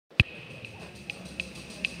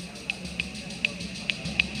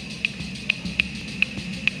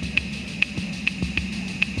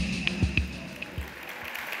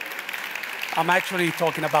I'm actually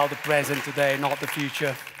talking about the present today, not the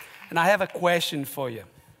future. And I have a question for you.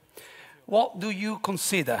 What do you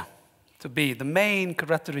consider to be the main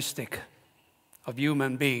characteristic of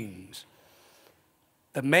human beings?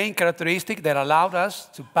 The main characteristic that allowed us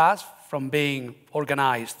to pass from being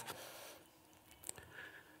organized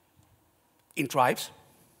in tribes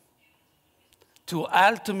to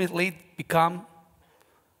ultimately become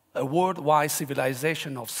a worldwide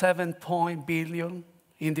civilization of 7 billion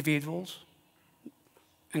individuals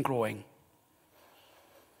and growing.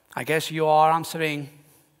 I guess you are answering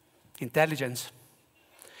intelligence.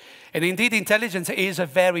 And indeed, intelligence is a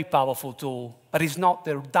very powerful tool, but it's not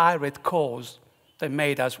the direct cause that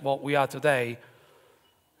made us what we are today,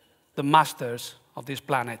 the masters of this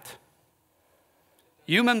planet.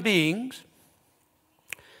 Human beings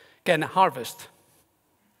can harvest,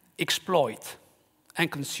 exploit, and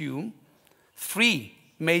consume 3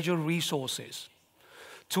 major resources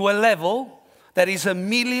to a level that is a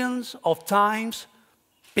millions of times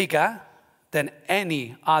bigger than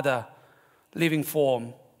any other living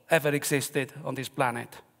form ever existed on this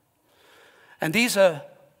planet. And these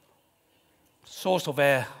source of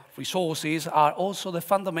resources are also the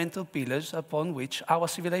fundamental pillars upon which our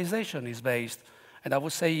civilization is based, and I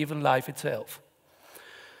would say even life itself.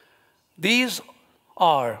 These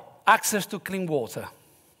are access to clean water,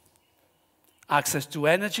 access to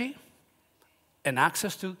energy, and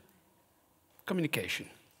access to communication.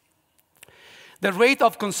 The rate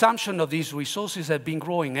of consumption of these resources has been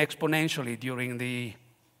growing exponentially during the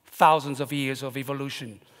thousands of years of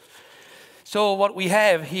evolution. So what we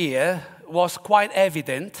have here was quite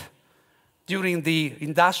evident during the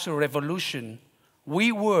Industrial Revolution.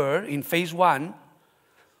 We were, in phase 1,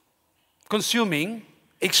 consuming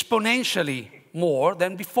exponentially more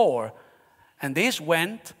than before. And this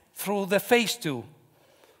went through the phase 2.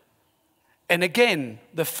 And again,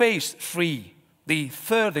 the phase 3, the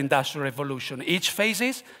third Industrial Revolution. Each phase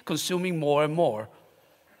is consuming more and more.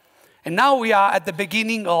 And now we are at the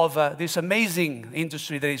beginning of this amazing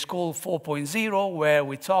industry that is called 4.0, where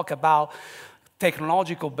we talk about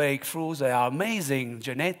technological breakthroughs that are amazing: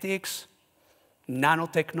 genetics,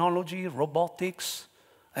 nanotechnology, robotics,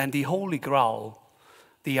 and the holy grail,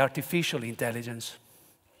 the artificial intelligence.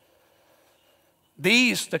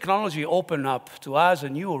 These technologies open up to us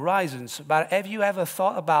new horizons, but have you ever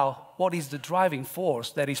thought about what is the driving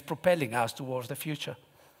force that is propelling us towards the future?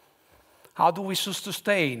 How do we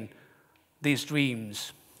sustain these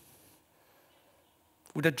dreams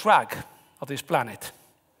with the drug of this planet?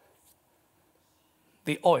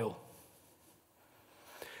 The oil.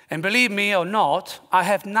 And believe me or not, I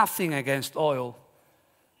have nothing against oil.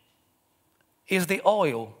 It's the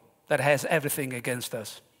oil that has everything against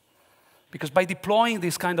us. Because by deploying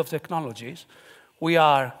these kind of technologies, we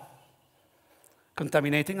are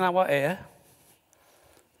contaminating our air,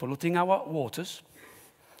 polluting our waters,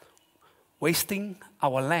 wasting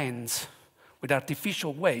our lands with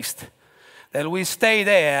artificial waste that will stay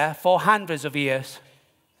there for hundreds of years.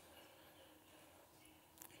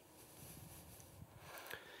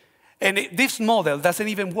 And this model doesn't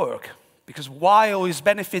even work, because while it's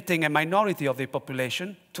benefiting a minority of the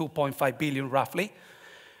population, 2.5 billion roughly,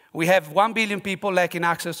 we have 1 billion people lacking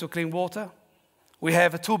access to clean water. We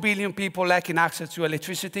have 2 billion people lacking access to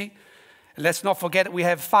electricity. Let's not forget we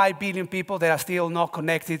have 5 billion people that are still not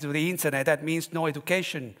connected to the internet. That means no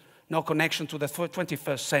education, no connection to the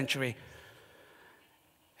 21st century.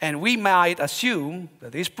 And we might assume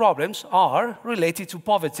that these problems are related to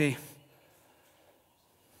poverty.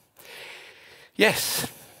 Yes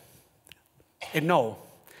and no.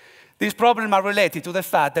 These problems are related to the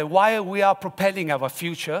fact that while we are propelling our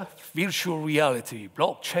future, virtual reality,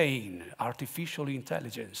 blockchain, artificial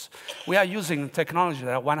intelligence, we are using technology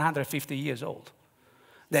that are 150 years old.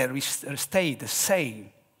 They stay the same.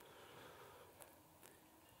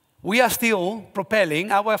 We are still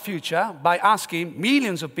propelling our future by asking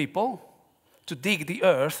millions of people to dig the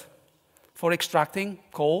earth for extracting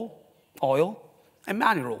coal, oil, and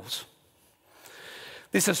minerals.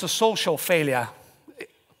 This is a social failure,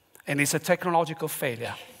 and it's a technological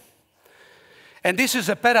failure. And this is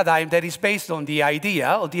a paradigm that is based on the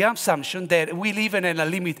idea or the assumption that we live in a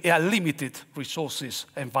limited resources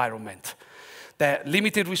environment. That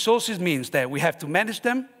limited resources means that we have to manage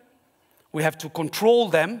them, we have to control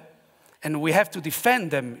them, and we have to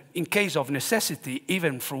defend them in case of necessity,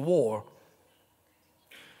 even through war.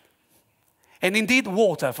 And indeed,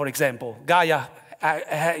 water, for example. Gaia,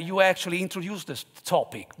 you actually introduced this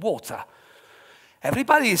topic, water.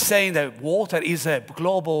 Everybody is saying that water is a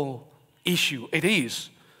global issue. It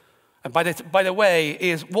is. And by the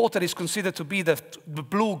way, water is considered to be the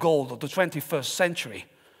blue gold of the 21st century.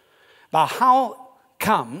 But how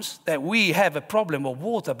comes that we have a problem of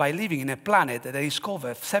water by living in a planet that is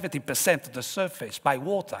covered 70% of the surface by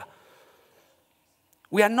water?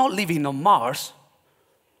 We are not living on Mars.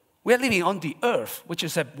 We are living on the Earth, which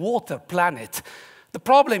is a water planet. The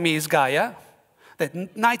problem is, Gaia, that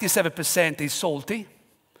 97% is salty.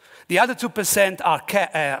 The other 2% are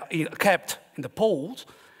kept in the poles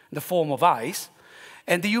in the form of ice.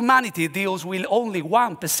 And the humanity deals with only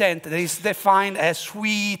 1% that is defined as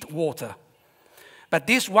sweet water. But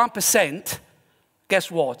this 1%,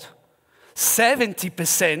 guess what?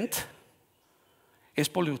 70% is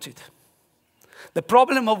polluted. The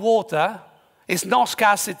problem of water is not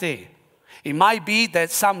scarcity. It might be that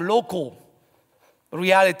some local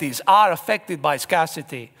realities are affected by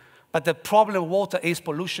scarcity, but the problem of water is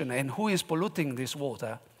pollution. And who is polluting this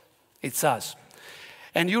water? It's us.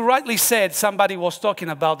 And you rightly said, somebody was talking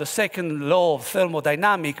about the second law of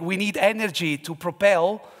thermodynamic. We need energy to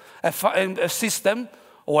propel a system,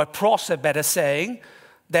 or a process, better saying,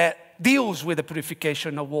 that deals with the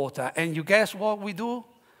purification of water. And you guess what we do?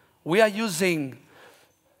 We are using,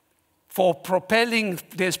 for propelling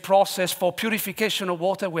this process, for purification of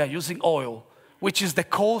water, we are using oil, which is the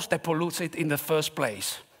cause that pollutes it in the first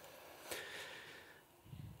place.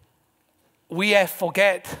 We have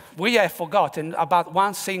forgotten about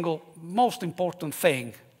one single, most important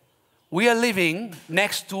thing. We are living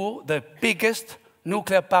next to the biggest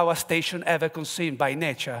nuclear power station ever conceived by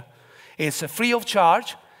nature. It's free of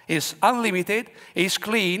charge, it's unlimited, it's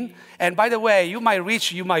clean, and by the way, you might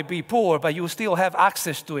rich, you might be poor, but you still have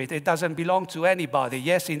access to it. It doesn't belong to anybody.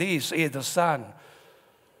 Yes, it is, it's the sun.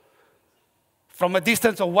 From a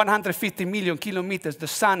distance of 150 million kilometers, the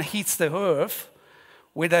sun hits the earth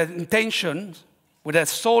with an intention, with a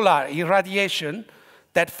solar irradiation,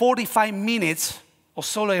 that 45 minutes of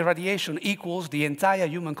solar irradiation equals the entire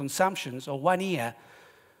human consumption of 1 year.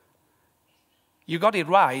 You got it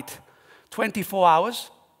right. 24 hours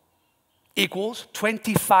equals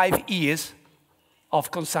 25 years of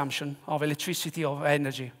consumption of electricity, of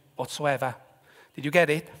energy, whatsoever. Did you get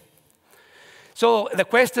it? So the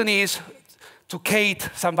question is, to Kate,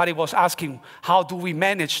 somebody was asking, how do we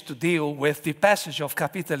manage to deal with the passage of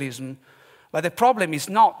capitalism? But the problem is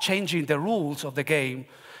not changing the rules of the game.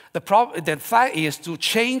 The fact is to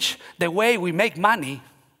change the way we make money.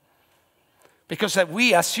 Because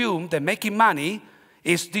we assume that making money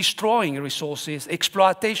is destroying resources,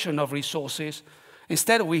 exploitation of resources.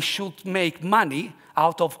 Instead, we should make money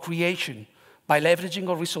out of creation by leveraging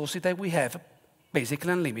our resources that we have,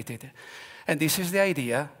 basically unlimited. And this is the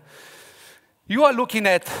idea. You are looking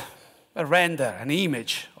at a render, an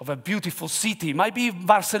image of a beautiful city, might be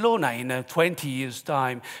Barcelona in 20 years'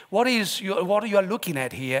 time. What you are looking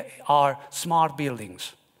at here are smart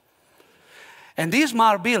buildings. And these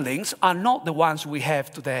smart buildings are not the ones we have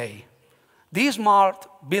today. These smart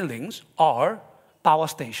buildings are power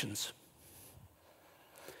stations.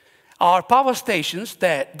 Are power stations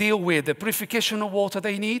that deal with the purification of water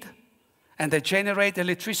they need, and they generate the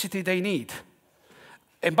electricity they need.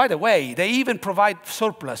 And by the way, they even provide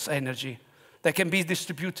surplus energy that can be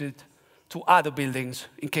distributed to other buildings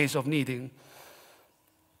in case of needing.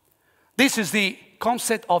 This is the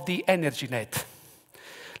concept of the Energynet.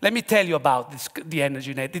 Let me tell you about the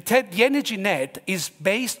Energynet. The Energynet is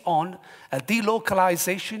based on a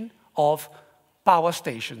delocalization of power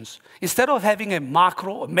stations. Instead of having a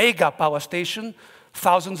mega power station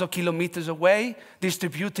thousands of kilometers away,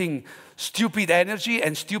 distributing stupid energy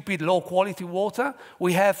and stupid low-quality water,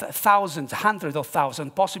 we have thousands, hundreds of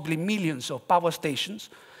thousands, possibly millions of power stations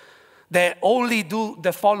that only do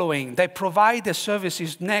the following. They provide the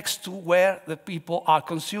services next to where the people are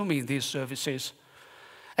consuming these services.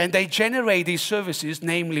 And they generate these services,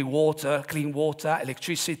 namely water, clean water,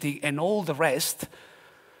 electricity, and all the rest,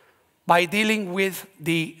 by dealing with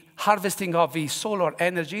the harvesting of the solar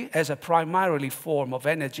energy as a primarily form of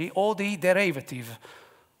energy, or the derivative,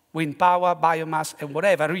 wind power, biomass, and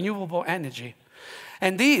whatever, renewable energy.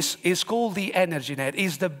 And this is called the Energynet.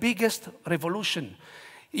 It's the biggest revolution.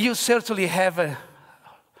 You certainly have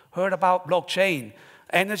heard about blockchain.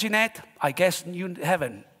 Energynet, I guess you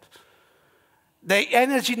haven't. The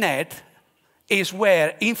Energynet is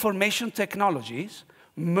where information technologies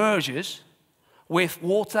merges with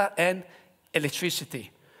water and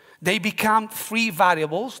electricity. They become three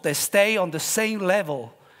variables that stay on the same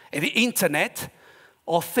level. The Internet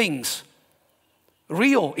of Things,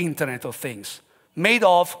 real Internet of Things, made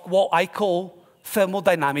of what I call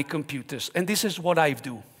thermodynamic computers. And this is what I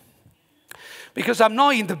do. Because I'm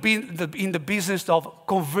not in the business of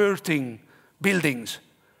converting buildings.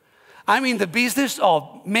 I'm in the business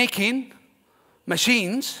of making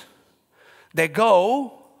machines that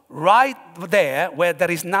go right there where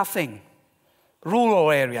there is nothing,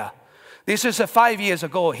 rural area. This is 5 years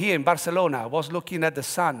ago here in Barcelona. I was looking at the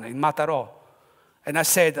sun in Mataró, and I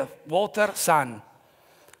said, water, sun.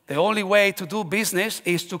 The only way to do business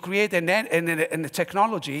is to create a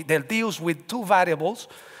technology that deals with two variables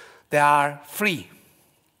that are free.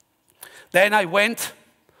 Then I went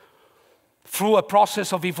through a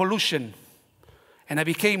process of evolution, and I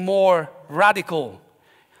became more radical.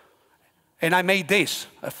 And I made this,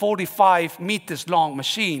 a 45 meters long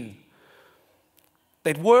machine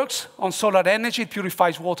that works on solar energy. It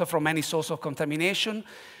purifies water from any source of contamination.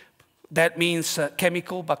 That means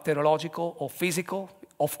chemical, bacteriological, or physical.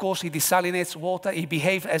 Of course, it desalinates water. It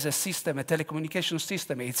behaves as a system, a telecommunication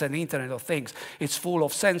system. It's an Internet of Things. It's full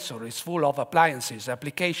of sensors. It's full of appliances,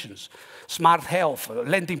 applications, smart health,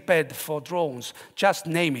 landing pad for drones, just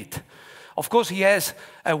name it. Of course, he has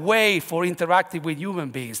a way for interacting with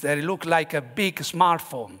human beings that look like a big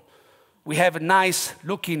smartphone. We have nice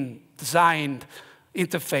looking, designed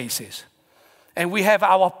interfaces. And we have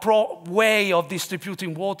our way of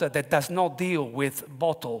distributing water that does not deal with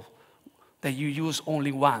bottle that you use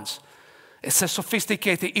only once. It's a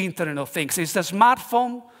sophisticated Internet of Things. It's a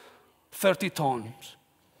smartphone, 30 tons.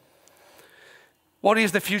 What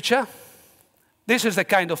is the future? This is the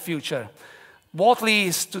kind of future. Watly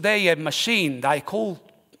is today a machine that I call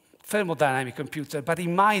thermodynamic computer, but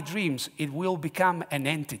in my dreams, it will become an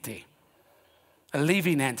entity, a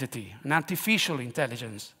living entity, an artificial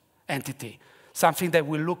intelligence entity, something that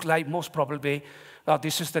will look like most probably,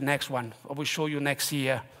 this is the next one, I will show you next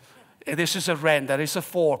year. This is a render, it's a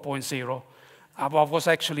 4.0. I was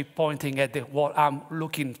actually pointing at what I'm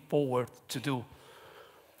looking forward to do.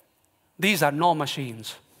 These are no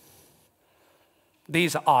machines.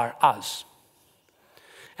 These are us.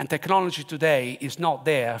 And technology today is not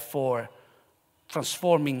there for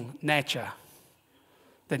transforming nature.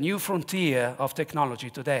 The new frontier of technology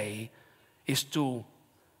today is to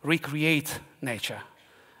recreate nature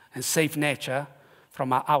and save nature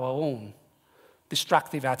from our own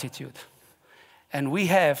destructive attitude. And we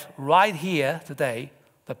have right here today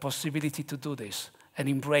the possibility to do this and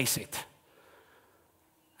embrace it.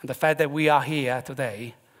 And the fact that we are here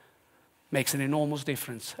today makes an enormous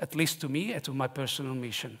difference, at least to me and to my personal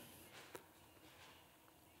mission.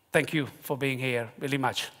 Thank you for being here, really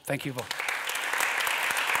much. Thank you both.